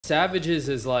Savages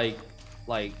is like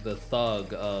the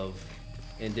thug of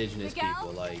indigenous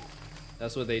people. Like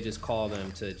that's what they just call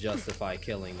them to justify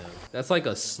killing them. That's like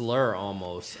a slur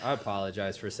almost. I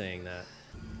apologize for saying that.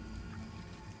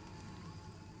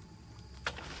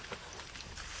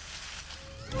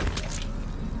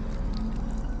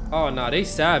 Oh no, they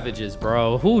savages,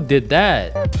 bro. Who did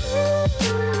that?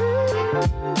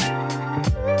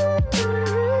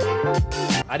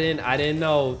 I didn't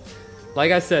know.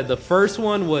 Like I said, the first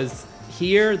one was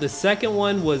here. The second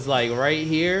one was like right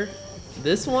here.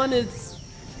 This one is.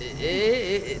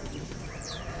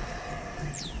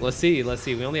 Let's see.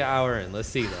 We only an hour in. Let's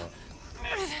see though.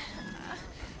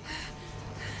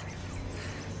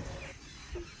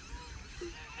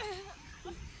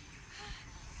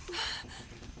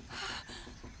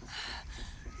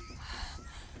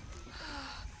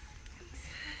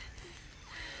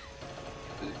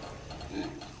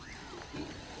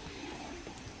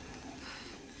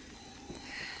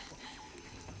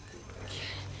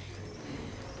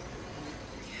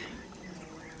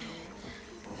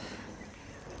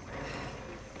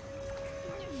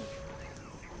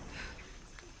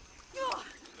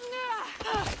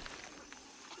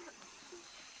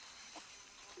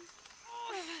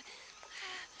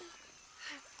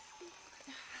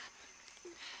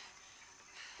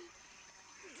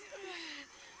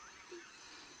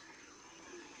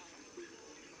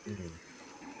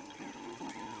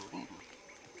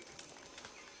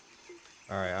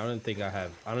 All right,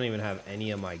 I don't even have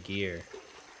any of my gear.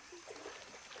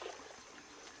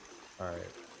 All right.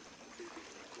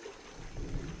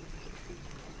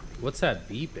 What's that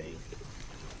beeping?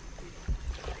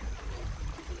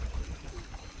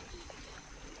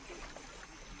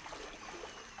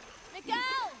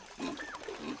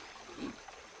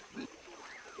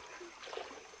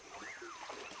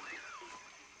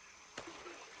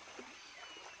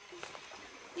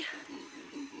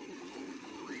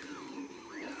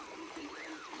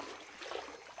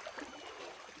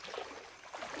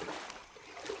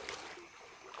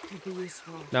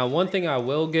 Now, one thing I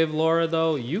will give Laura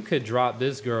though, you could drop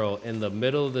this girl in the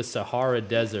middle of the Sahara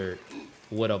Desert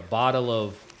with a bottle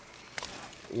of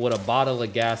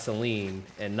gasoline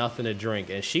and nothing to drink,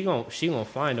 and she gonna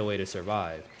find a way to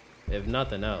survive, if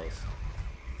nothing else.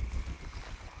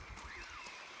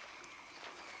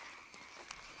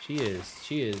 She is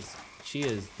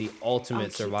the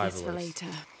ultimate survivalist.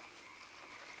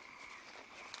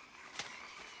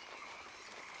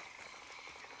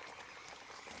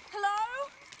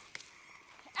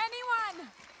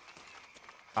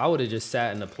 I would have just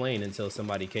sat in the plane until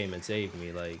somebody came and saved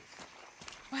me. Like,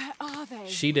 where are they?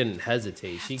 She didn't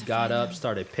hesitate. She got up,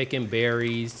 started picking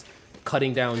berries,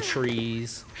 cutting down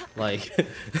trees. Like,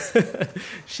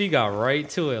 she got right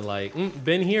to it. Like,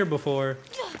 been here before.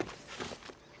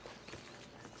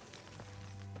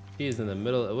 She is in the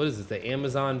middle. What is this? The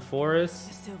Amazon forest?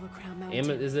 The Silver Crown Mountain.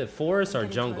 Is it forest or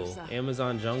jungle? Closer.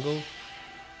 Amazon jungle?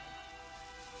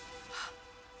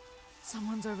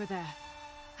 Someone's over there.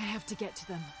 I have to get to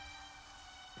them.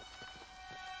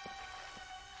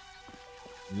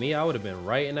 Me, I would have been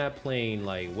right in that plane.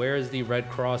 Like, where is the Red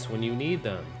Cross when you need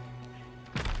them?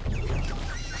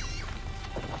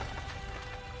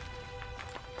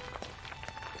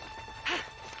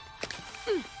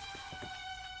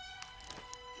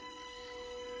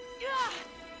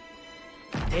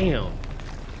 Damn.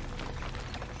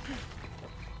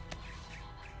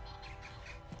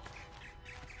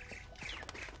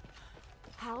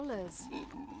 Howlers.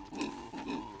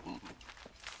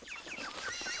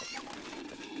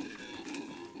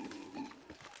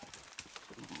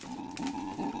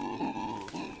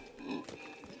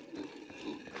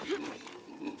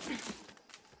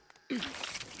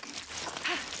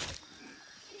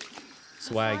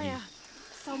 Swaggy. Fire.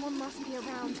 Someone must be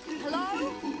around.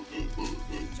 Hello?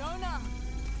 Jonah?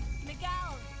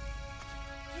 Miguel?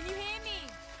 Can you hear me?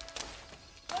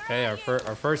 Okay, our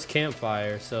first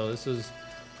campfire. So this is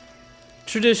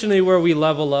traditionally where we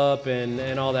level up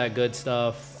and all that good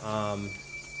stuff.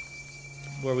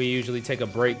 Where we usually take a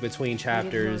break between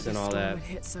chapters and all that. Would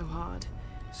hit so hard.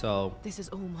 So this is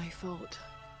all my fault.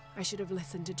 I should have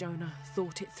listened to Jonah,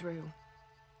 thought it through.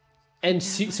 And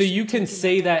so you can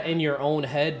say that in your own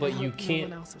head, but you can't.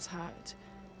 No one else was hurt.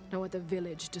 No other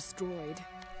village destroyed.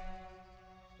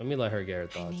 Let me let her get her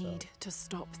thoughts out. I need to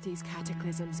stop these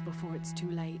cataclysms before it's too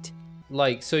late.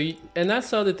 Like, so and that's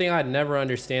the other thing I'd never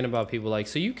understand about people. Like,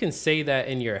 so you can say that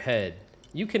in your head.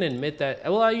 You can admit that.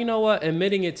 Well, you know what?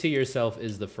 Admitting it to yourself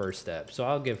is the first step. So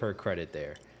I'll give her credit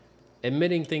there.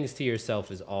 Admitting things to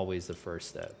yourself is always the first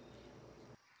step.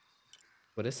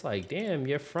 But it's like, damn,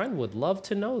 your friend would love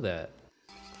to know that.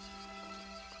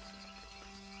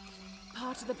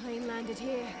 part of the plane landed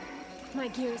here. My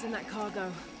gear is in that cargo.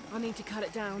 I'll need to cut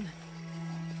it down.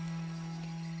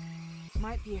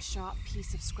 Might be a sharp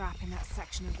piece of scrap in that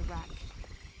section of the wreck.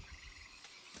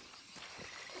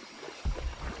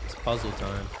 It's puzzle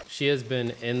time. She has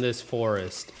been in this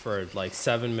forest for like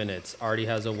 7 minutes. Already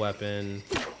has a weapon.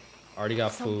 Already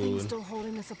got food. Something's still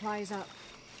holding the supplies up.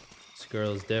 This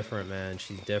girl is different, man.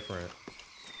 She's different.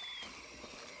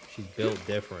 She's built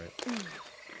different.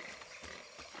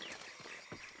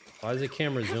 Why is the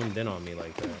camera zoomed in on me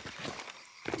like that?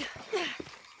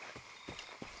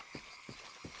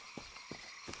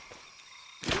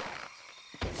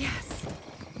 Yes.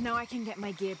 Now I can get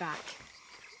my gear back.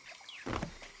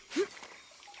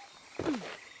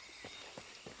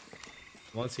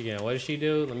 Once again, what does she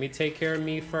do? Let me take care of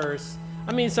me first.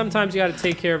 I mean, sometimes you got to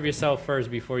take care of yourself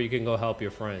first before you can go help your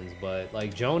friends. But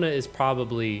like Jonah is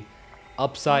probably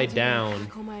upside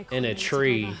down in a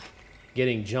tree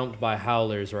getting jumped by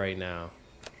howlers right now.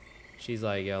 She's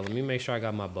like, yo, let me make sure I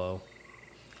got my bow.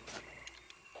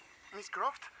 Miss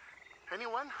Croft?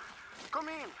 Anyone? Come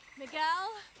in. Miguel?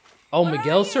 Oh,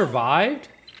 Miguel survived?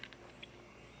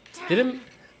 Didn't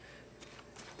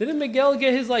Miguel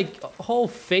get his like whole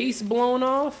face blown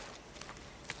off?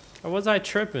 Or was I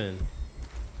tripping?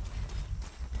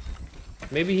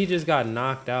 Maybe he just got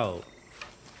knocked out.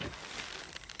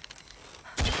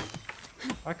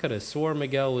 I could have swore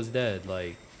Miguel was dead.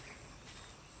 Like,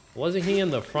 wasn't he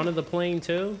in the front of the plane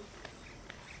too?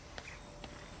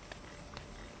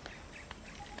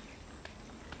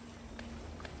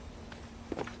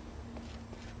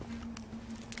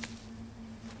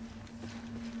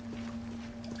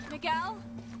 Miguel?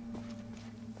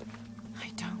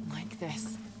 I don't like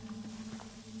this.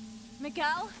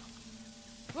 Miguel?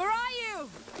 Where are you?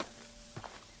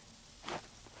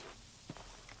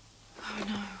 Oh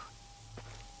no.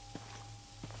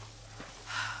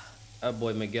 That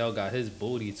boy Miguel got his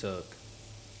booty took.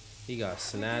 He got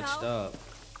snatched up.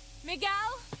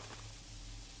 Miguel?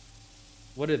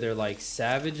 What are there, like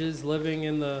savages living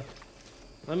in the...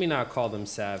 Let me not call them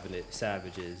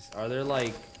savages. Are there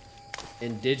like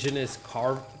indigenous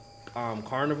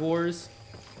carnivores?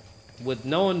 With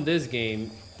knowing this game...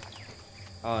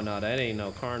 Oh no, that ain't no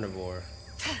carnivore.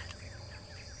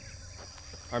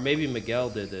 Or maybe Miguel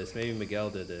did this. Maybe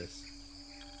Miguel did this.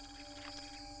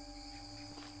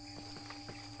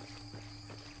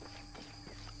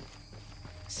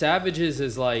 Savages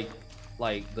is like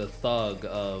the thug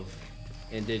of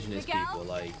indigenous people.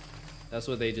 Like, that's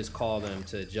what they just call them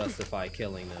to justify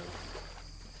killing them.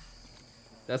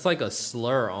 That's like a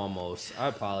slur almost. I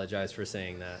apologize for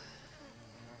saying that.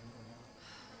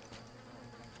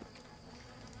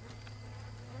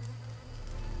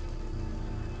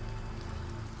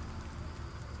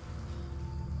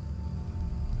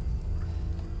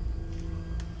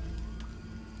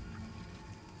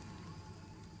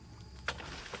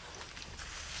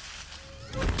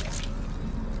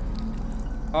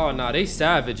 Oh no, they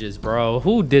savages, bro.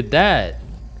 Who did that?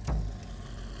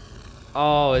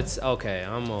 Oh, it's okay.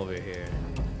 I'm over here.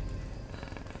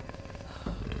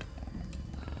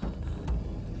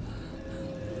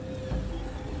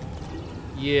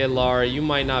 Yeah, Lara, you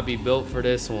might not be built for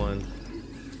this one.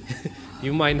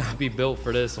 You might not be built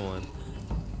for this one.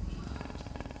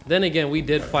 Then again, we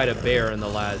did fight a bear in the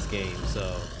last game,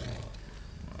 so.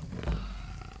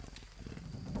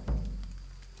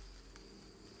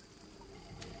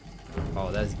 Oh,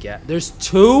 that's there's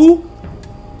two?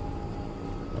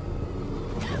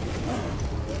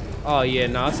 Oh yeah,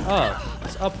 no, it's up.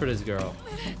 It's up for this girl.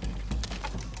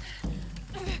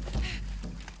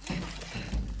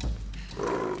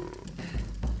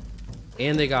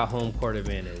 And they got home court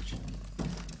advantage.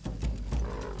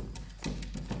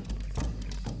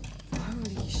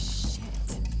 Holy shit.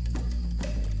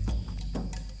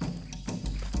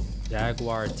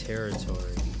 Jaguar territory.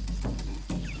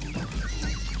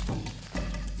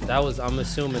 That was, I'm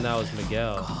assuming that was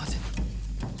Miguel. God.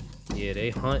 Yeah,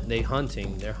 they're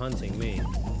hunting me.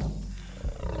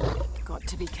 Got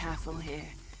to be careful here.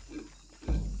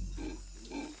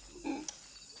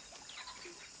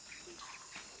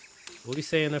 What do you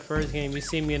say in the first game? You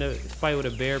see me in a fight with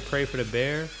a bear, pray for the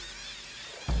bear?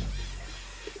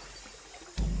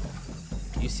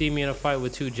 You see me in a fight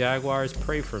with two jaguars,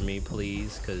 pray for me,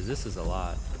 please, because this is a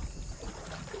lot.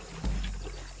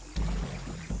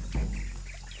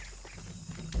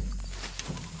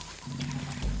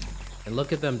 And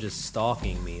look at them just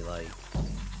stalking me, like.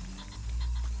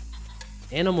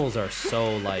 Animals are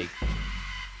so, like,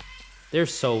 they're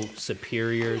so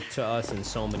superior to us in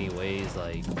so many ways,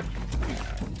 like.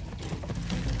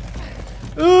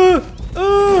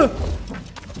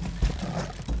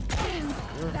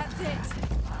 That's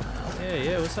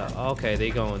Yeah, what's up? Okay, they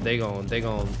going.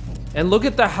 And look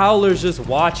at the howlers just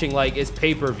watching like it's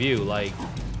pay-per-view. Like,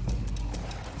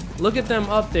 look at them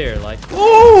up there. Like,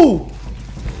 ooh!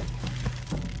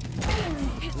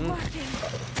 It's working.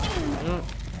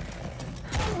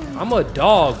 I'm a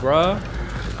dog, bruh.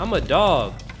 I'm a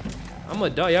dog.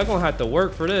 Y'all gonna have to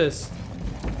work for this.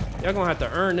 Y'all gonna have to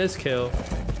earn this kill.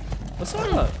 What's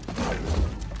up?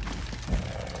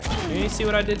 You ain't see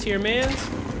what I did to your mans?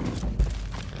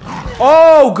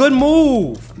 Oh, good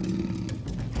move.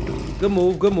 Good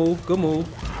move.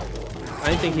 I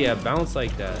didn't think he had bounce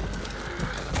like that.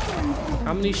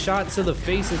 How many shots to the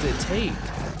face does it take?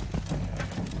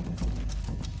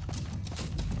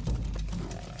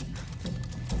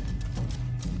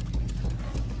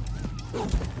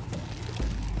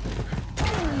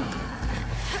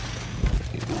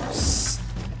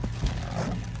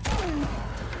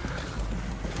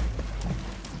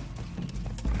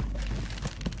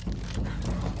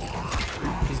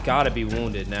 Gotta be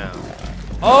wounded now.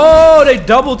 Oh, they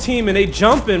double teaming, they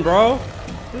jumping, bro.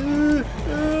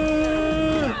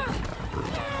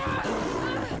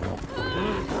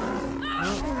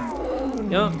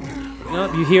 Yup.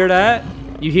 You hear that?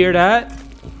 You hear that?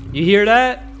 You hear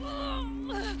that?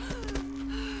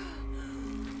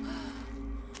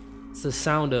 It's the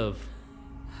sound of.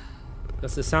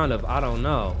 That's the sound of I don't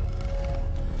know.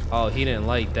 Oh, he didn't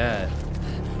like that.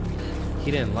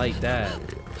 He didn't like that.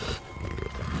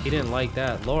 He didn't like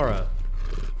that, Laura.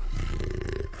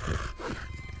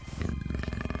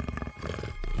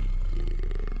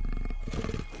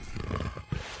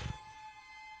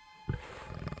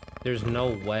 There's no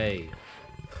way.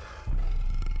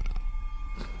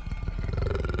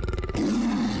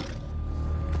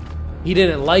 He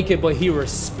didn't like it, but he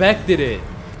respected it.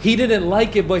 He didn't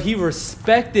like it, but he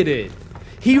respected it.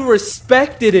 He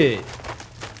respected it.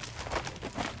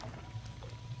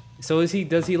 So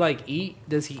does he like eat?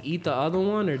 Does he eat the other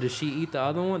one or does she eat the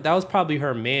other one? That was probably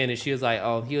her man and she was like,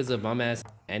 oh, he was a bum ass.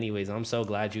 Anyways, I'm so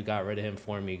glad you got rid of him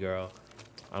for me, girl.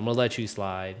 I'm gonna let you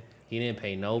slide. He didn't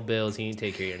pay no bills. He didn't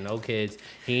take care of no kids.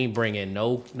 He ain't bringing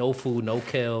no food, no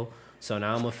kill. So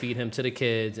now I'm gonna feed him to the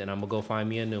kids and I'm gonna go find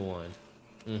me a new one.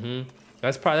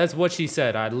 That's what she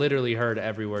said. I literally heard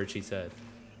every word she said.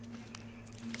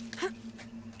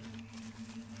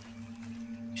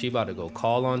 She about to go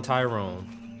call on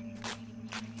Tyrone.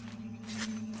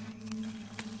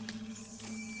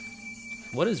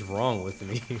 What is wrong with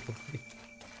me?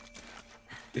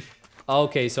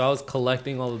 Okay, so I was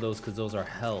collecting all of those because those are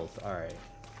health. All right.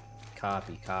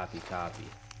 Copy.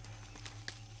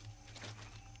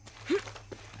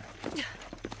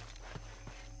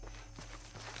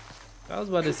 I was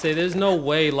about to say, there's no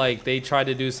way like they tried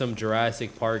to do some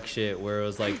Jurassic Park shit where it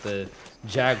was like the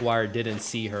jaguar didn't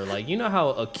see her. Like, you know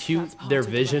how acute their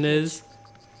vision is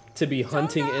to be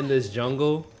hunting in this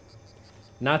jungle?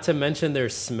 Not to mention their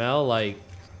smell. Like,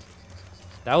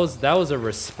 that was a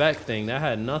respect thing. That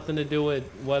had nothing to do with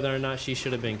whether or not she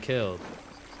should have been killed.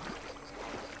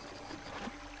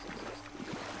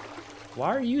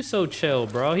 Why are you so chill,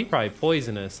 bro? He probably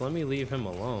poisonous. Let me leave him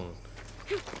alone.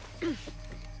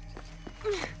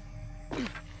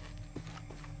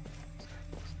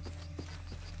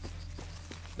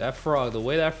 That frog, the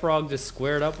way that frog just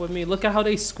squared up with me. Look at how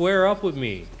they square up with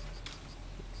me.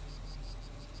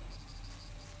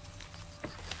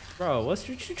 Bro, what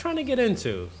you trying to get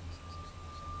into?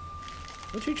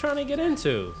 What you trying to get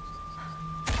into?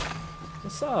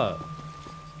 What's up?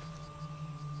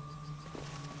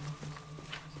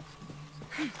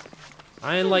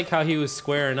 I didn't like how he was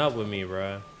squaring up with me,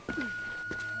 bro.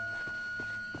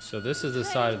 So this is the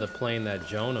side of the plane that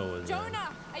Jonah was in. Jonah,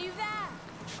 are you there?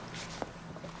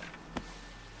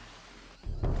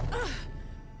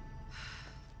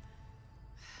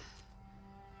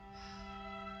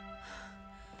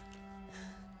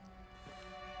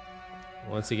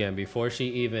 Once again, before she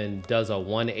even does a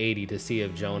 180 to see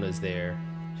if Jonah's there,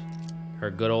 her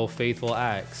good old faithful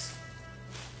axe.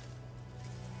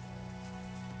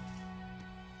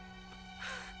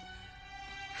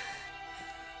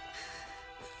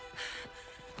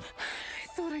 I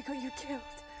thought I got you killed.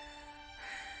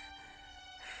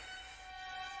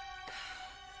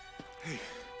 Hey,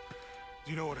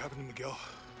 do you know what happened to Miguel?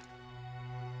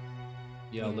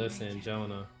 Yo, listen,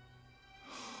 Jonah.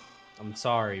 I'm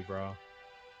sorry, bro.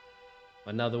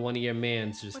 Another one of your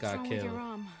mans just got killed. What's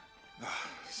wrong with your arm?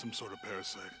 Some sort of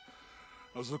parasite.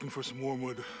 I was looking for some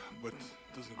wormwood, but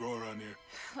it doesn't grow around here.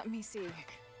 Let me see.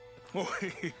 Oh,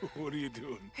 hey, what are you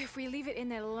doing? If we leave it in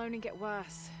there, it'll only get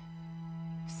worse.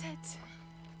 Sit.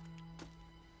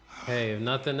 Hey, if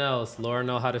nothing else, Laura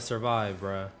know how to survive,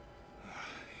 bruh.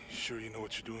 You sure you know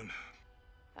what you're doing?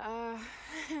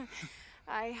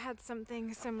 I had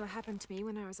something similar happen to me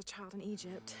when I was a child in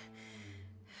Egypt.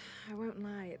 I won't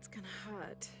lie, it's gonna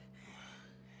hurt.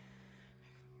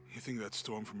 You think that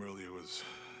storm from earlier was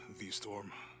the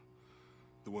storm?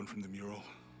 The one from the mural?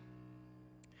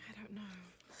 I don't know.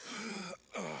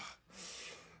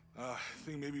 I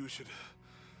think maybe we should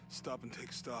stop and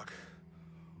take stock.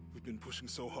 We've been pushing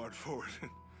so hard forward,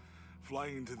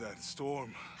 flying into that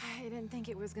storm. I didn't think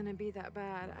it was gonna be that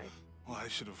bad. Well, I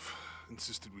should have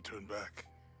insisted we turn back.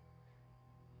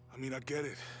 I mean, I get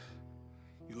it.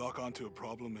 You lock onto a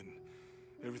problem and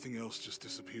everything else just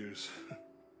disappears.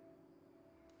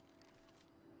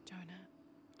 Jonah.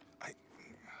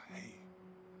 Hey,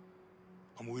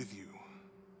 I'm with you.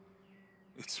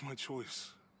 It's my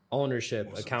choice.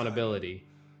 Ownership, accountability.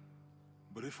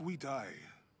 But if we die,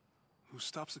 who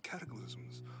stops the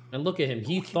cataclysms? And look at him.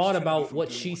 He thought about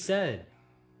what she said.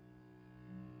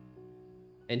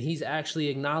 And he's actually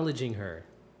acknowledging her.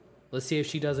 Let's see if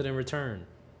she does it in return.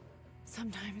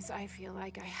 Sometimes I feel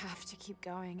like I have to keep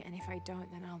going, and if I don't,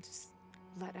 then I'll just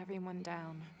let everyone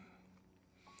down.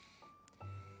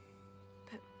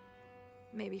 But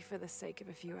maybe for the sake of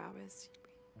a few hours,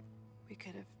 we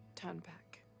could have turned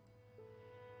back.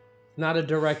 Not a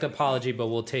direct apology, but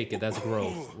we'll take it. That's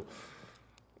growth.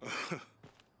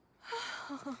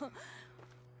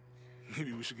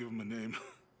 Maybe we should give him a name.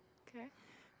 Okay.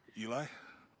 Eli?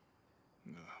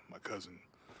 No, my cousin.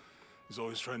 He's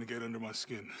always trying to get under my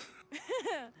skin.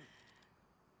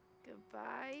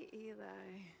 Goodbye,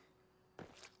 Eli.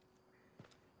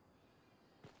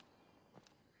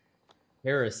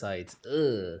 Parasites.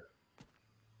 Ugh.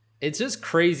 It's just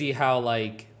crazy how,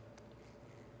 like...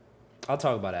 I'll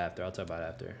talk about it after. I was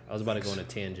about to go on a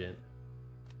tangent.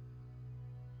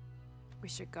 We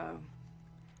should go.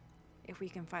 If we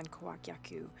can find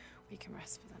Kawakyaku, we can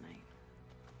rest for the night.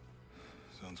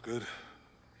 Sounds good.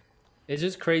 It's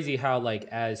just crazy how, like,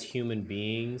 as human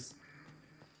beings,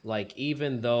 like,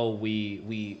 even though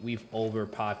we've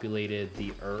overpopulated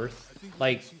the earth,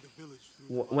 like,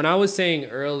 when I was saying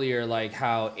earlier, like,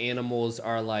 how animals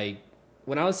are, like,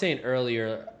 when I was saying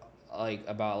earlier, like,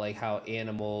 about, like, how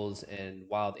animals and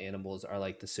wild animals are,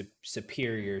 like, the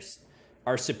superior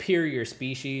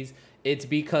species, it's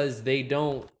because they've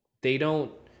learned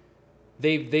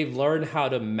how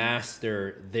to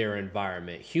master their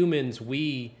environment. Humans,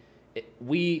 we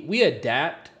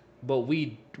adapt, but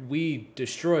we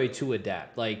destroy to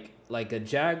adapt. Like a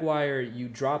jaguar, you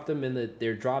drop them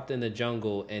they're dropped in the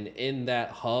jungle, and in that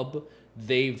hub,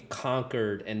 they've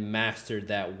conquered and mastered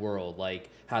that world, like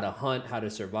how to hunt, how to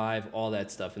survive, all that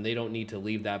stuff, and they don't need to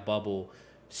leave that bubble,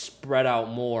 spread out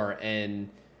more, and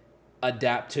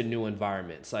adapt to new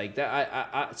environments like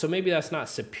that. So maybe that's not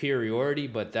superiority,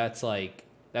 but that's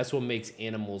what makes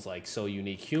animals, like, so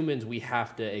unique. Humans, we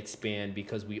have to expand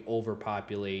because we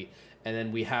overpopulate, and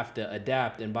then we have to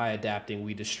adapt, and by adapting,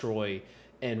 we destroy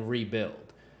and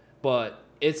rebuild. But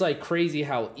it's, like, crazy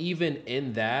how even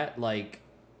in that, like,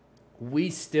 we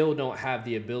still don't have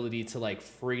the ability to, like,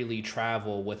 freely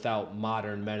travel without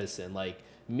modern medicine. Like,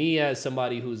 me as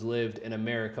somebody who's lived in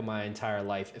America my entire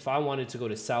life, if I wanted to go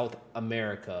to South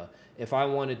America, if I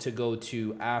wanted to go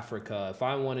to Africa, if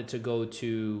I wanted to go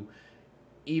to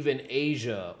even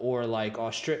Asia or, like,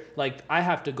 Australia, like, I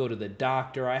have to go to the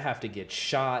doctor, I have to get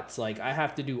shots, like, I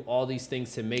have to do all these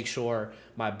things to make sure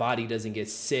my body doesn't get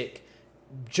sick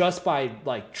just by,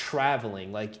 like,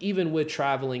 traveling. Like, even with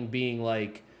traveling being,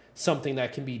 like, something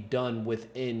that can be done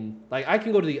within, like, I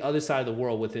can go to the other side of the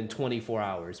world within 24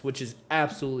 hours, which is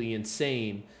absolutely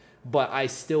insane, but I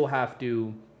still have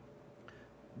to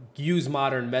use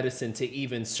modern medicine to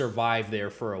even survive there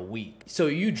for a week. So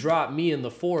you drop me in the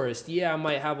forest, yeah, I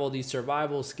might have all these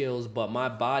survival skills, but my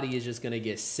body is just gonna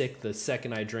get sick the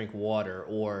second I drink water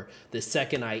or the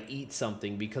second I eat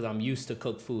something, because I'm used to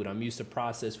cooked food, I'm used to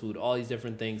processed food, all these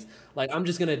different things. Like, I'm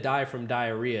just gonna die from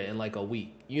diarrhea in, like, a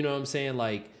week. You know what I'm saying?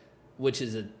 Like, which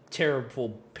is a terrible,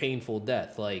 painful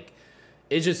death. Like,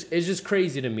 it's just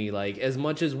crazy to me. Like, as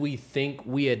much as we think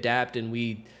we adapt and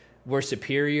we're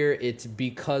superior, it's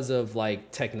because of,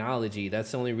 like, technology. That's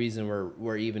the only reason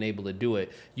we're even able to do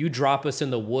it. You drop us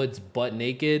in the woods butt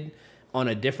naked on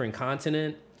a different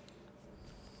continent,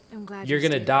 I'm glad you're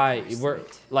gonna die.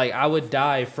 I would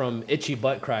die from itchy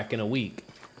butt crack in a week.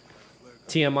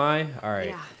 TMI? All right.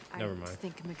 Yeah, Never mind. I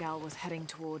think Miguel was heading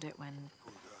toward it when...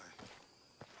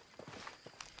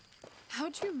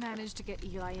 How'd you manage to get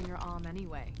Eli in your arm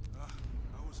anyway? I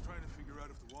was trying to figure out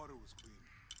if the water was clean.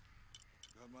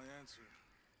 Got my answer.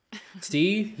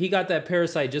 See? He got that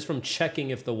parasite just from checking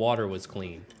if the water was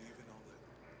clean. Believe in all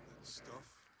that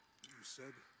stuff you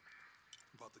said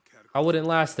about the cataclysm? I wouldn't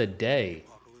last a day.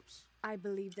 Apocalypse. I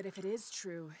believe that if it is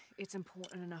true, it's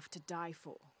important enough to die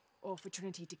for, or for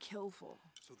Trinity to kill for.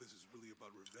 So this is really about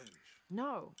revenge.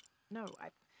 No, no,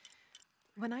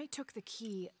 when I took the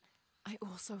key, I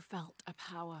also felt a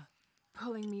power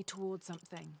pulling me towards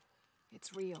something.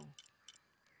 It's real.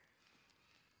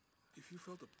 If you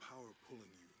felt a power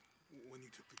pulling you when you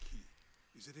took the key,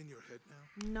 is it in your head now?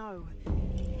 No,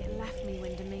 it left me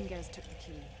when Dominguez took the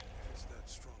key. If it's that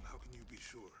strong, how can you be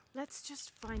sure? Let's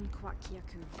just find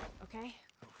Kwakyaku, okay?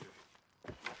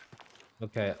 Okay.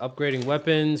 Okay, upgrading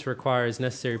weapons requires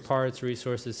necessary parts,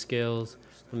 resources, skills.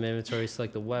 From inventory,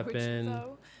 select the weapon. Which,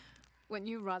 though, wouldn't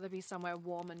you rather be somewhere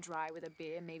warm and dry with a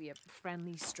beer, maybe a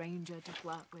friendly stranger to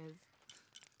flirt with?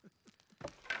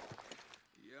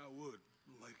 Yeah, I would.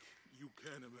 Like you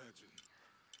can imagine.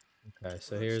 Okay,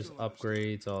 so here's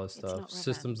upgrades, all this It's not stuff.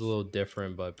 System's a revenge. little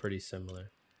different, but pretty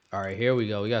similar. All right, here we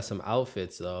go. We got some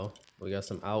outfits, though. We got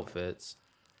some outfits.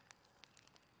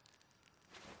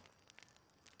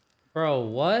 Bro,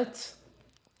 what?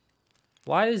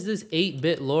 Why is this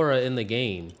 8-bit Laura in the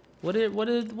game? What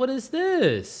is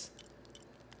this?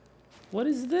 What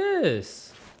is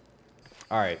this?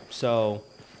 All right, so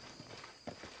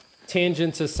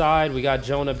tangents aside, we got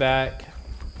Jonah back.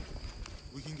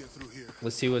 We can get through here.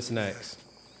 Let's see what's next.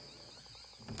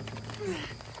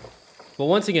 But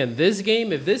once again, this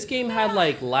game, if this game had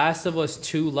like Last of Us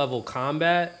 2 level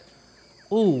combat,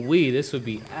 ooh wee, this would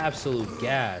be absolute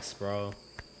gas, bro.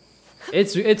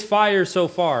 It's fire so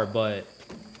far, but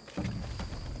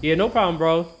yeah, no problem,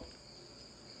 bro.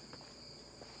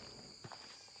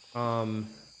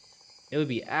 It would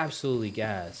be absolutely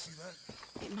gas. See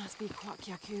that? It must be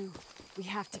Kwakyaku. We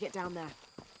have to get down there.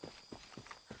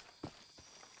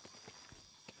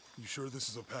 You sure this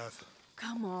is a path?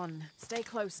 Come on, stay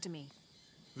close to me.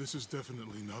 This is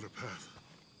definitely not a path.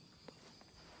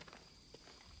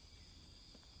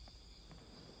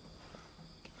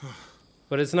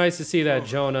 But it's nice to see that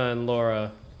Jonah and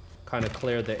Laura kind of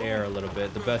cleared the air a little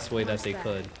bit, the best way that they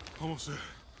could. Almost there.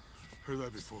 Heard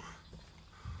that before.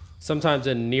 Sometimes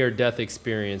a near-death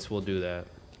experience will do that.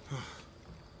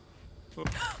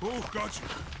 Oh, got you.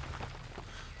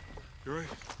 You right?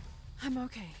 I'm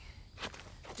okay.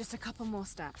 Just a couple more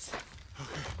steps.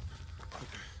 Okay.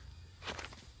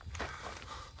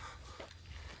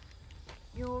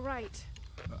 You're all right.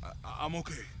 I'm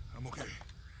okay. I'm okay.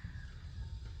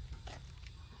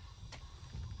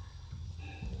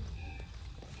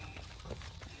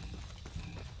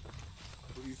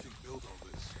 What do you think built all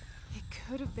this? It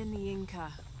could have been the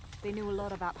Inca. They knew a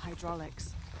lot about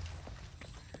hydraulics.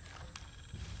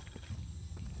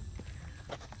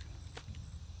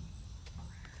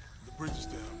 The bridge is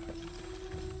down.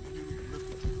 Maybe we can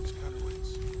lift it through those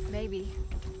counterweights. Maybe.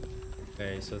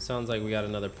 Okay, so it sounds like we got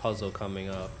another puzzle coming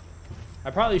up.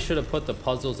 I probably should have put the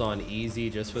puzzles on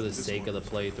easy just for the sake of the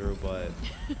playthrough, but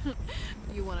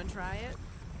You want to try it?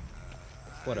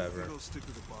 whatever. I'll stick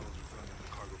to the bottles we found in the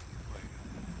cargo from the plane.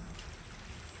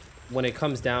 When it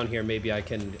comes down here, maybe I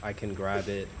can grab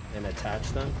it and attach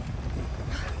them,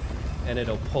 and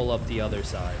it'll pull up the other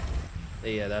side.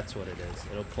 Yeah, that's what it is.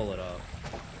 It'll pull it up.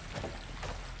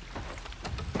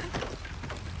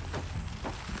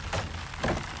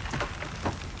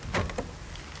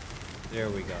 There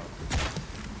we go.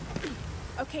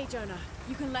 Okay, Jonah,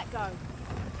 you can let go.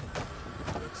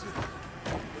 That's it.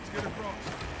 Let's get across.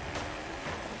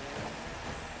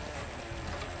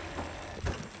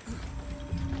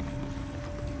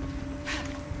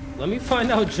 Let me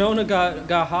find out Jonah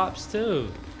got hops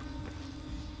too.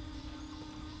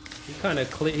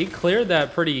 He cleared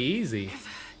that pretty easy.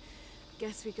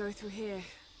 Guess we go through here.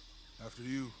 After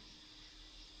you.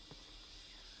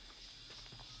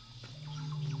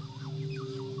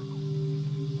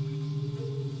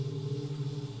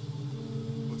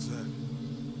 What's that?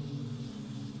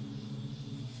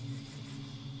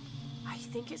 I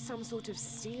think it's some sort of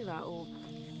sealer or...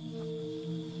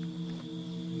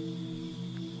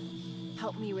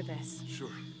 Help me with this.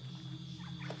 Sure.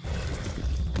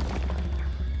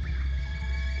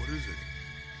 What is it?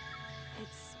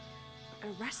 It's a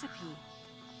recipe.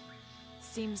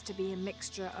 Seems to be a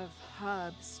mixture of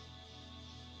herbs.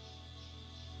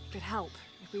 Could help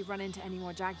if we run into any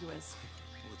more jaguars.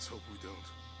 Let's hope we don't.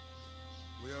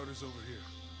 Way out is over here.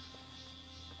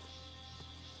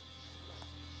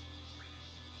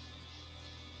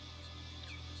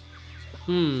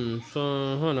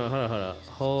 So hold on.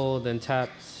 Hold and tap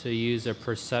to use a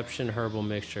perception herbal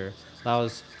mixture.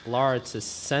 Allows Lara to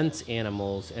sense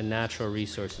animals and natural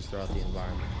resources throughout the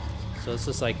environment. So it's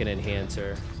just like an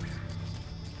enhancer.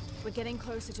 We're getting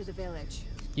closer to the village.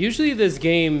 Usually this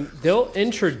game, they'll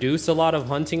introduce a lot of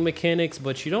hunting mechanics,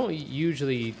 but you don't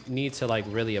usually need to like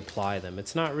really apply them.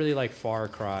 It's not really like Far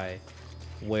Cry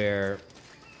where,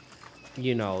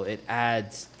 you know, it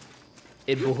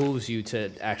behooves you to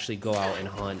actually go out and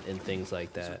hunt and things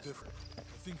like that. I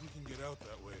think we can get out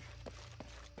that way.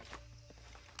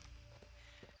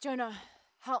 Jonah,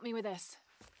 help me with this.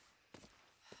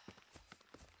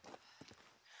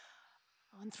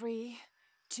 On 3,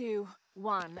 2,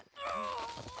 1.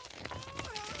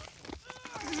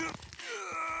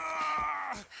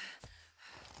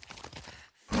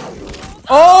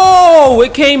 Oh,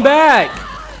 it came back.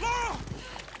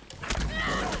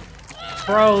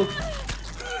 Bro.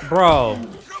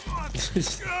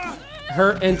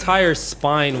 Her entire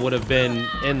spine would have been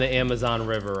in the Amazon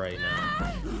River right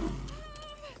now.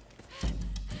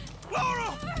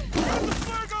 Lara! Grab the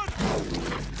flare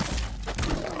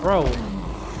gun! Bro.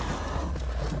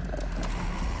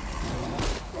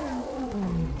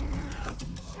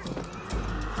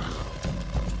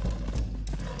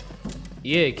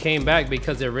 Yeah, it came back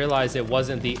because it realized it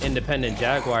wasn't the independent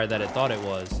Jaguar that it thought it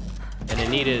was. And it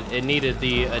needed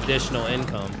the additional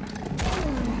income.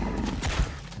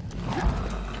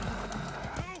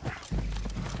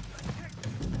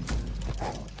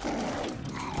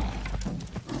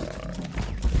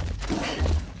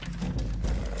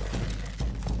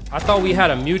 I thought we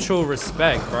had a mutual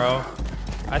respect, bro.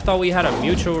 I thought we had a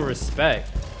mutual respect.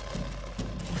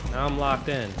 Now I'm locked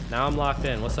in. Now I'm locked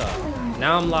in. What's up?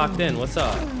 Now I'm locked in. What's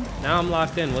up? Now I'm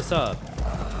locked in. What's up?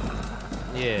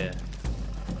 Yeah.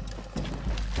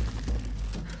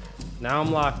 Now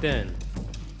I'm locked in.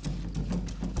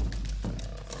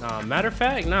 Nah, matter of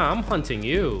fact, nah, I'm hunting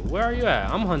you. Where are you at?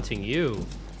 I'm hunting you.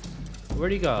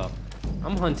 Where'd he go?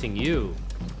 I'm hunting you.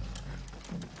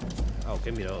 Oh,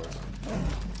 give me those.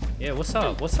 Yeah, what's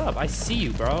up? What's up? I see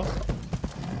you, bro.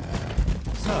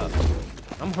 What's up?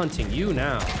 I'm hunting you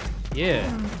now.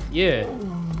 Yeah, yeah,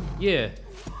 yeah.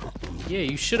 Yeah,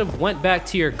 you should have went back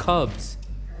to your cubs.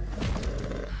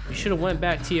 You should have went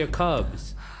back to your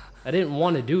cubs. I didn't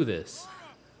want to do this.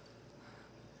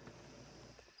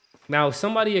 Now,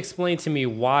 somebody explain to me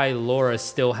why Laura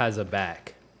still has a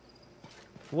back.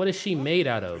 What is she made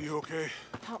out of? Are you okay?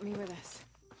 Help me with this.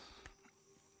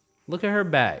 Look at her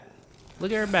back.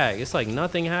 Look at her back. It's like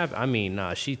nothing happened. I mean,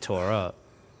 nah, she tore up.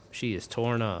 She is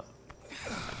torn up.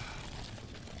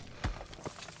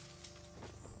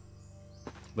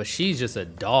 But she's just a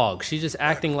dog. She's just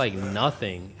acting like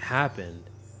nothing happened.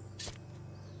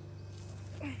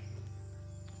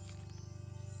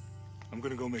 I'm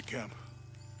gonna go make camp.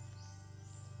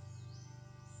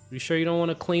 You sure you don't want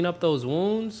to clean up those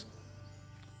wounds?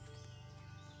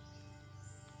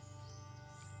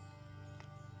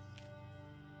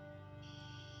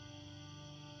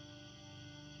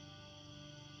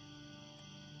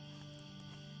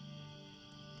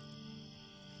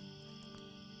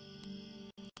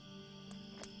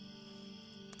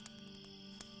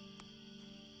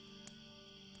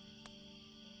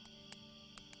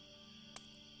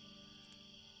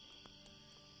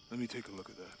 Let me take a look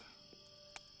at that.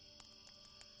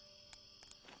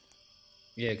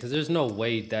 Yeah, because there's no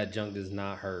way that junk does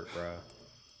not hurt, bro.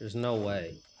 There's no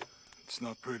way. It's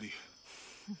not pretty.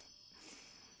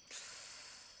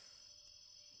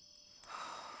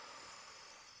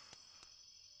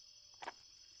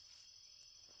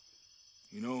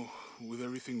 You know, with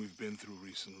everything we've been through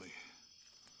recently,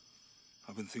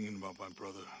 I've been thinking about my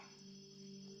brother.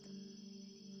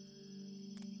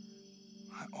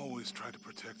 I always tried to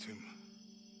protect him.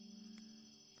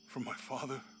 From my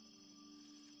father.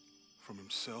 From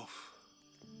himself.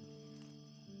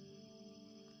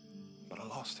 But I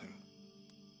lost him.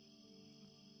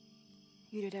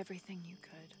 You did everything you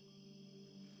could.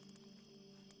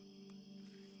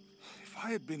 If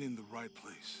I had been in the right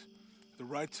place, at the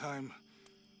right time,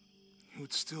 he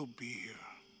would still be here.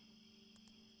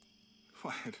 If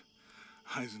I had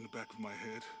eyes in the back of my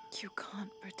head. You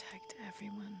can't protect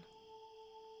everyone.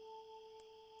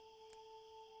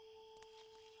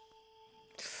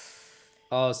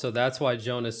 Oh, so that's why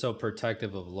Jonah's so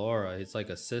protective of Laura. He's like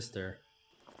a sister.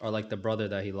 Or like the brother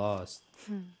that he lost.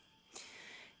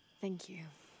 Thank you.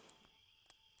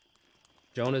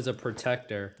 Jonah's a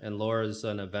protector and Laura's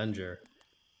an avenger.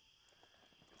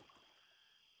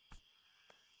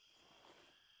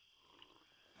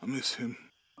 I miss him.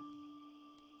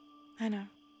 I know.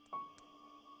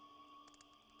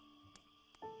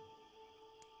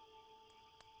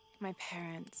 My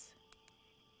parents.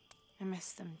 I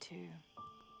miss them too.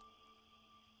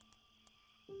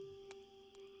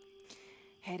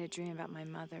 I had a dream about my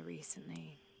mother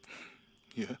recently.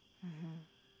 Yeah? It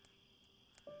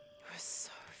was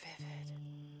so vivid.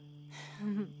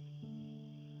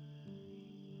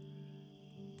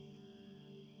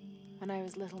 When I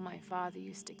was little, my father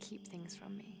used to keep things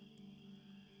from me.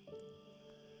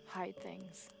 Hide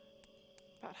things.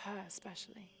 About her,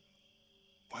 especially.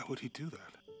 Why would he do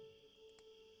that?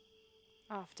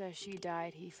 After she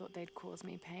died, he thought they'd cause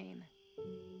me pain.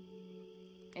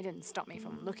 It didn't stop me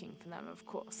from looking for them, of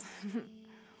course.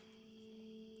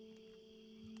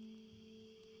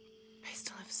 I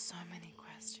still have so many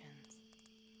questions.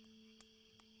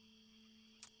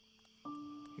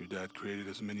 Your dad created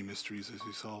as many mysteries as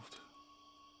he solved.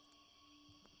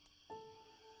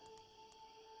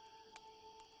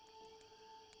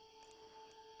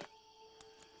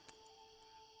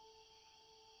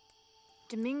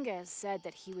 Dominguez said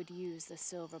that he would use the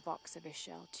silver box of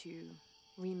Ishel to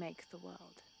remake the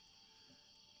world.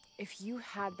 If you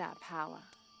had that power,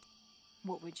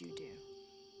 what would you do?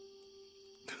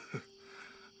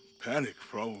 Panic,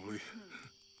 probably.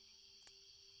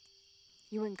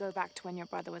 You wouldn't go back to when your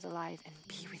brother was alive and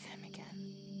be with him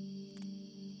again.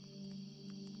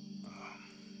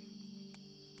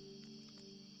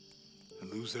 And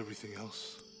lose everything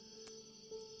else?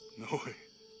 No way.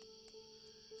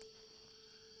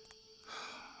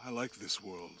 I like this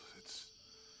world.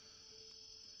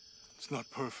 It's not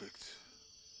perfect.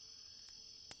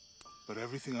 But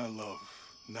everything I love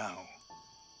now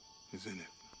is in it.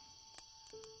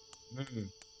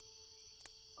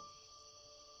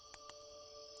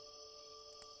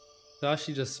 Thought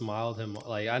she just smiled him.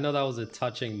 Like, I know that was a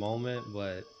touching moment,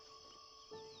 but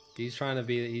he's trying to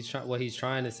be. What he's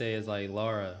trying to say is like,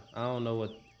 Lara, I don't know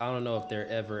if there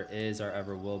ever is or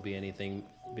ever will be anything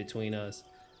between us,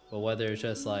 but whether it's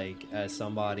just like as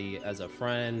somebody, as a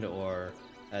friend, or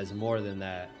as more than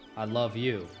that, I love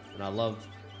you and I love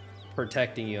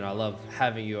protecting you and I love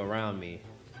having you around me.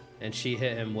 And she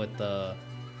hit him with a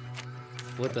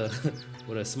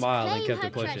smile and kept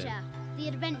it pushing. Treasure. The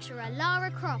adventurer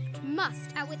Lara Croft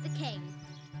must outwit the king.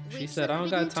 She said, I don't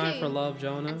got time for love,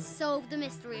 Jonah. And solve the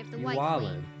mystery of the You White wildin'.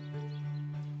 Queen.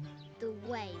 The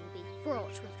way will be fraught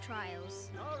with trials.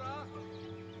 Lara,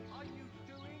 are you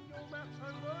doing your maths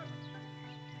homework?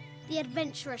 The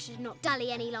adventurer should not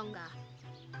dally any longer.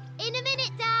 In a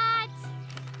minute, Dad!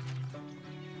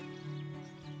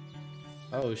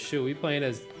 Oh shoot, we playing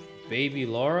as baby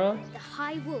Laura? The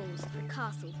high walls of the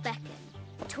castle beckon,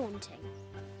 taunting.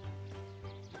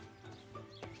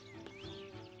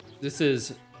 This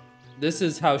is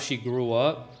how she grew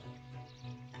up.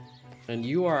 And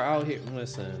you are out here,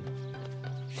 listen.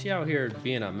 She out here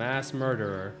being a mass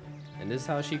murderer. And this is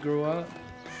how she grew up?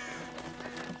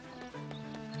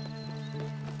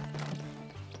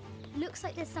 Looks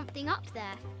like there's something up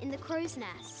there, in the crow's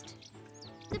nest.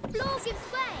 The floor gives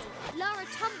way! Lara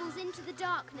tumbles into the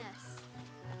darkness.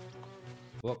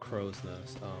 What crow's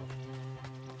nest? Oh.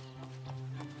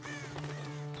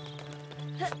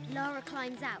 Lara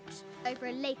climbs out, over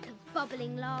a lake of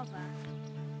bubbling lava.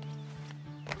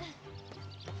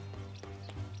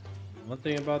 One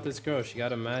thing about this girl, she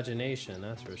got imagination,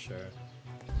 that's for sure.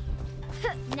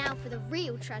 Now for the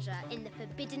real treasure in the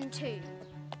Forbidden Tomb.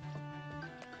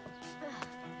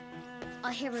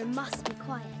 Our hero must be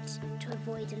quiet to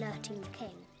avoid alerting the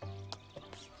king.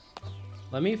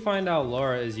 Let me find out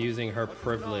Laura is using her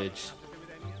privilege.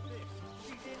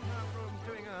 She's in her room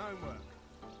doing her homework.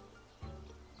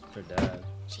 Her dad.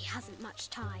 She hasn't much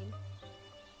time.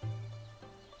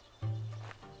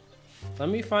 Let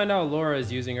me find out Laura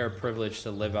is using her privilege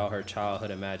to live out her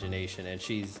childhood imagination, and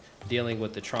she's dealing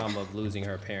with the trauma of losing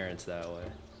her parents that way.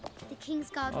 The King's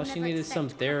Guard All will she never needed some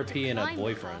expect therapy to and a climb the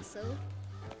boyfriend. castle.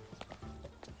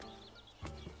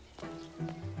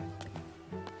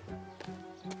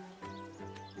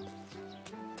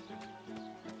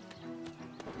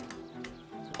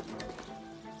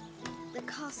 The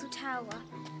castle tower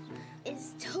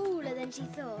is taller than she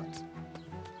thought.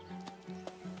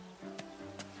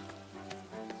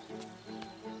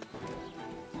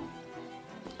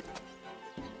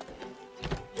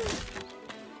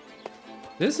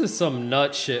 This is some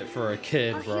nut shit for a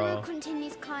kid, Our bro. hero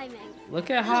continues climbing.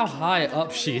 Look at how high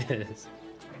up she is.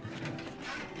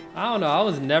 I don't know, I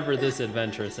was never this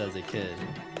adventurous as a kid.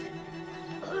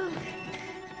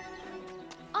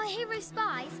 Our hero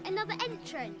spies another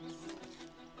entrance.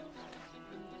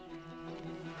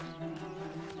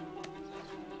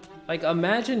 Like,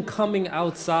 imagine coming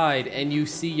outside and you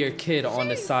see your kid on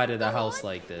the side of the house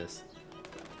like this.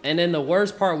 And then the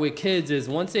worst part with kids is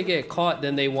once they get caught,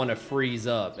 then they want to freeze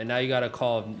up. And now you got to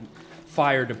call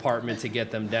fire department to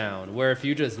get them down. Where if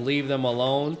you just leave them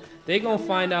alone, they going to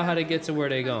find out how to get to where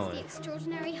they Finds going. the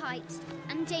extraordinary height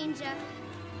and danger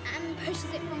and pushes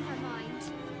it from her mind.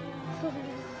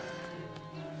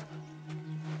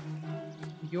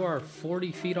 You are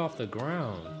 40 feet off the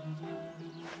ground.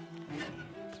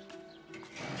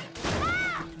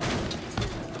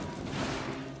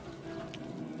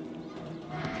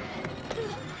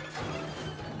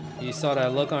 You saw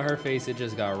that look on her face, it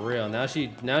just got real. Now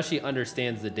she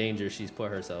understands the danger she's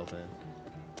put herself in.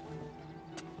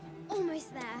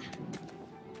 Almost there.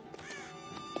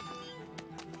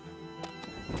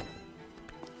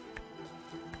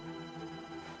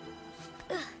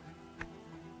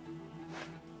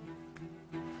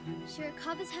 She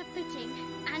recovers her footing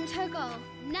and her goal.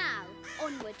 Now,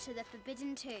 onward to the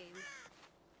Forbidden Tomb.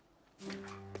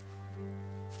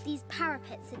 These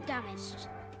parapets are damaged.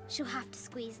 She'll have to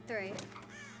squeeze through.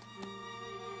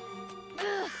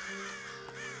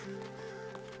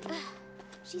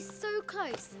 She's so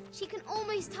close. She can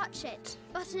almost touch it.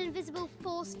 But an invisible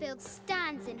force field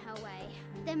stands in her way.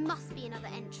 There must be another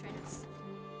entrance.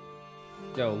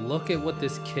 Yo, look at what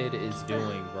this kid is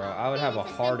doing, bro. I would have a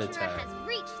heart attack. Has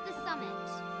reached the summit.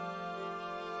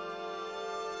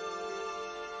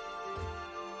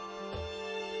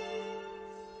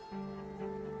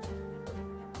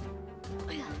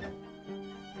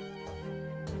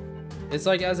 It's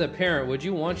like, as a parent, would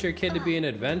you want your kid to be an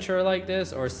adventurer like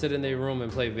this or sit in their room and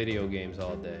play video games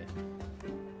all day?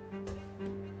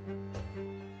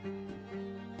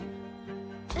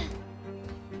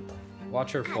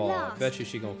 Watch her fall. I bet you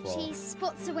she gonna fall. She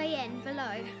spots a way in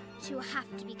below. She will have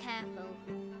to be careful.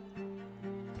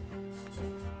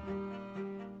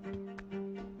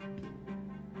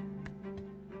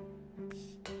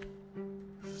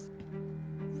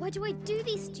 Why do I do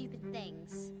these stupid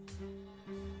things?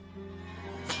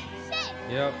 Shit!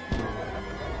 Yep.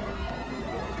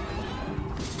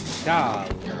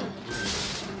 God.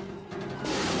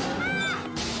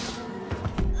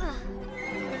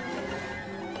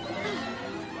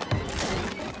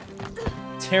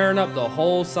 Tearing up the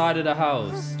whole side of the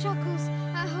house. Chuckles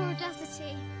at her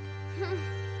audacity.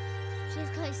 She's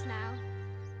close now.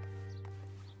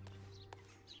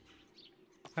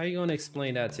 How are you gonna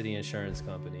explain that to the insurance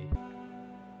company?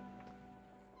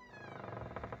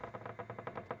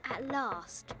 At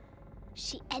last,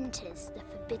 she enters the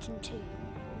Forbidden Tomb.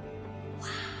 Wow.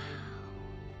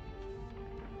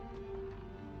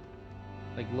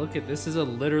 Like, look at this. Is a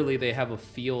literally they have a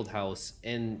field house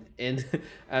in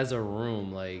as a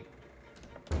room. Like,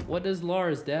 what does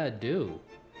Lara's dad do?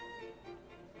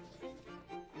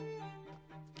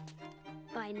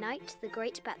 By night, the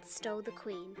great bat stole the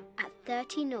queen at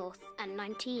 30 north and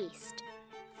 90 east.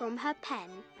 From her pen,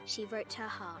 she wrote her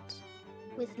heart.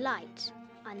 With light,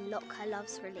 unlock her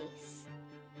love's release.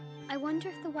 I wonder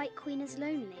if the White Queen is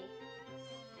lonely.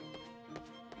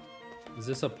 Is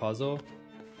this a puzzle?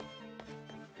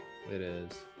 It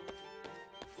is.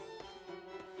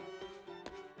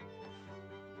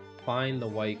 Find the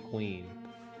White Queen.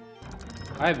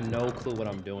 I have no clue what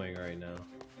I'm doing right now.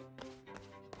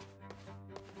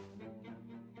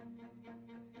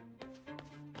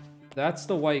 That's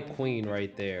the White Queen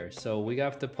right there. So we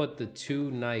have to put the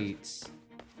two knights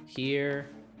here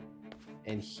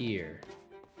and here.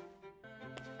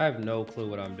 I have no clue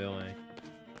what I'm doing.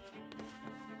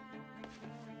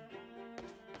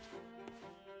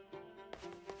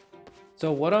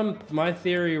 So what my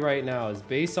theory right now is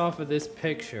based off of this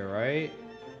picture, right?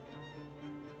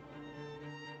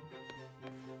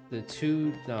 The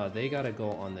two, no, they gotta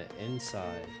go on the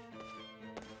inside.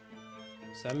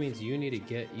 So that means you need to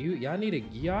get,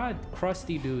 y'all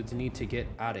crusty dudes need to get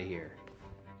out of here.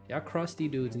 Y'all crusty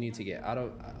dudes need to get out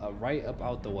of, right up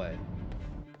out the way.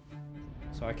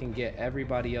 So I can get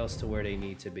everybody else to where they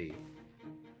need to be.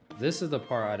 This is the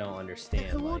part I don't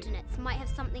understand. The coordinates might have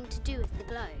something to do with the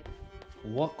globe.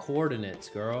 What coordinates,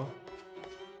 girl?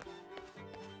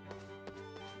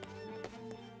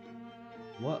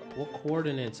 What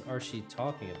coordinates are she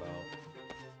talking about?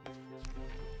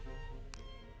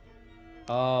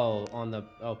 Oh, on the,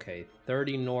 okay.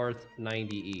 30 north,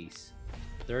 90 east.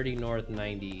 30 north,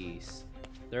 90 east.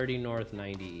 30 north,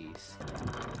 90 east.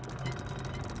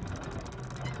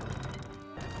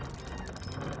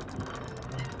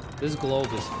 This globe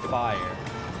is fire.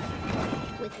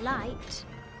 With light,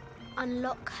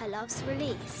 unlock her love's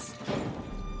release.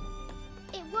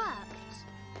 It worked.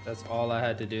 That's all I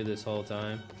had to do this whole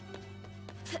time.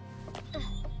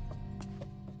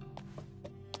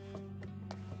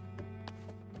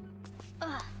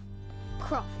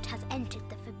 Croft has entered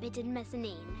the forbidden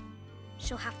mezzanine.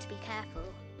 She'll have to be careful.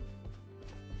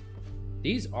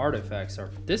 These artifacts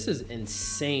are, this is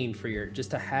insane for your,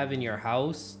 just to have in your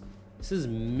house. This is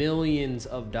millions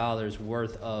of dollars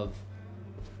worth of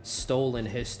stolen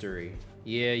history.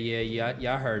 Yeah,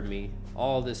 y'all heard me.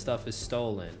 all this stuff is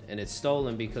stolen, and it's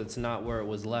stolen because it's not where it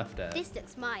was left at. This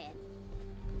looks Mayan.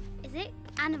 Is it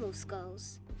animal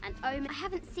skulls? And I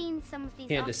haven't seen some of these.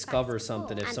 Can't artifacts discover before.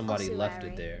 something if An somebody left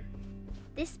it ossuary. there.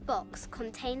 This box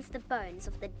contains the bones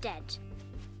of the dead.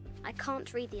 I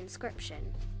can't read the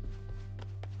inscription.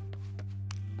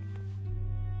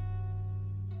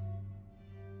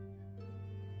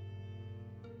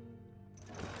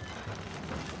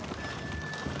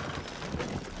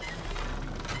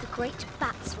 The great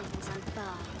bat's wings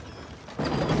unfurl.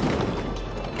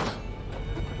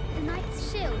 The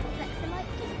knight's shield reflects the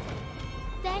lightning.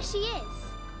 There she is!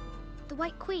 The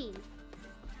White Queen.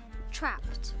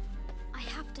 Trapped. I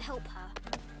have to help her.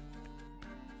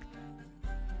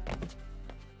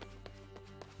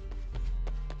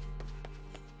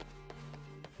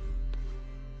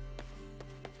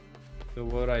 So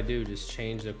what would I do? Just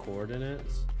change the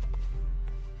coordinates?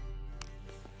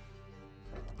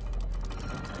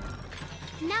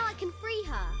 Now I can free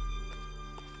her.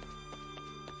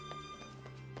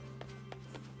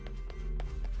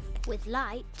 With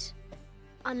light,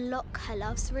 unlock her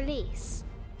love's release.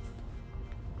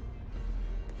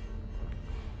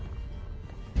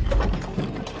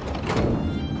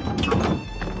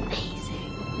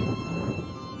 Amazing.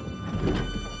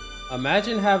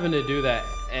 Imagine having to do that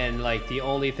and like the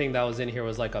only thing that was in here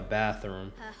was like a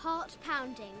bathroom. Her heart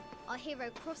pounding, our hero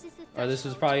crosses the threshold. Or this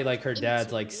was probably like her dad's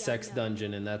into like the sex unknown.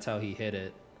 dungeon and that's how he hit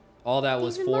it. All that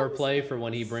was These are foreplay for monsters.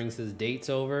 when he brings his dates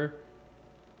over.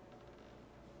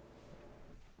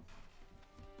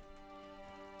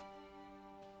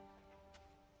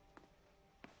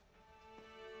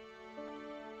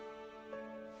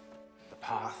 The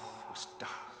path was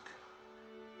dark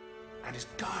and is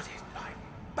guarded by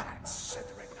bats, said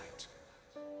the Red Knight.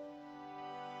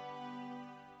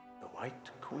 The White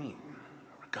Queen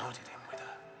regarded him with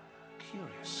a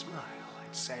curious smile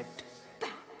and said,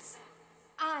 Bats.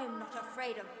 I'm not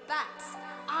afraid of bats.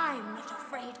 I'm not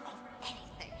afraid of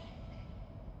anything.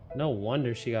 No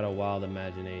wonder she got a wild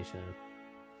imagination.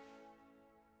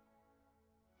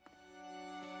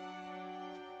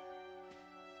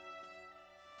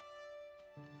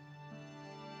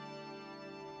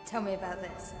 Tell me about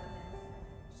this.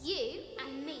 You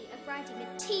and me are riding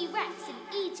a T-Rex in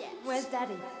Egypt. Where's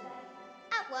Daddy?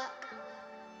 At work.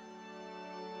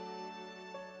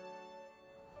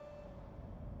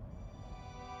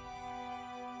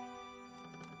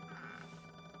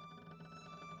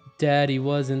 Daddy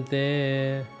wasn't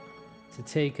there to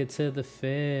take her to the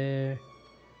fair,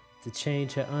 to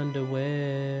change her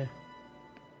underwear.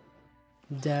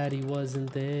 Daddy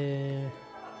wasn't there.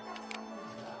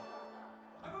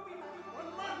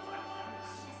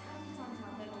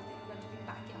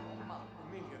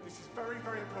 Amelia, this is very,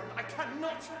 very important. I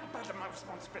cannot abandon my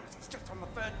responsibilities just on the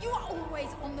verge. You are always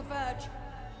on the verge.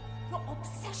 Your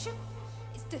obsession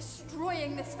is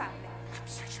destroying this family.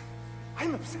 Obsession.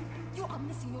 I'm upset. You are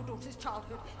missing your daughter's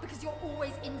childhood because you're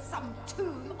always in some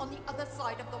tomb on the other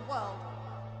side of the world.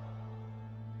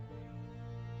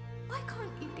 Why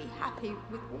can't you be happy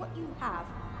with what you have?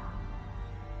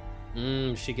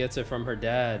 She gets it from her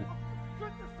dad.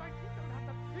 Goodness sake, you don't have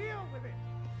to deal with it.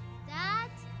 Dad?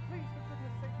 Please, for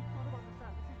goodness sake, you've got to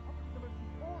understand. This is probably the most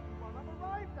important one I've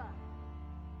arrived at.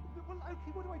 Well,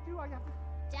 okay, what do? I have to...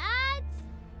 Dad?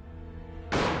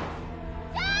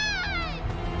 Dad!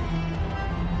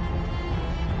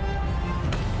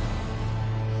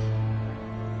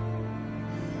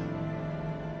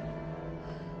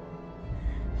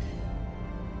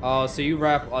 Oh, so you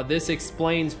wrap. This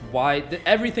explains why.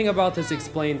 Everything about this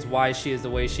explains why she is the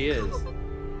way she is.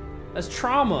 That's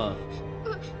trauma.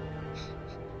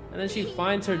 And then she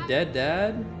finds her dead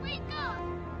dad. Wake up!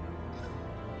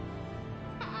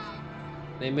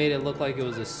 They made it look like it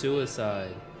was a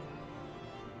suicide.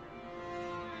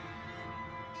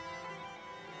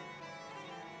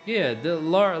 Yeah,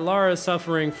 Lara is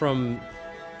suffering from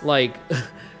like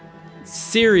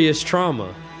serious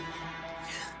trauma.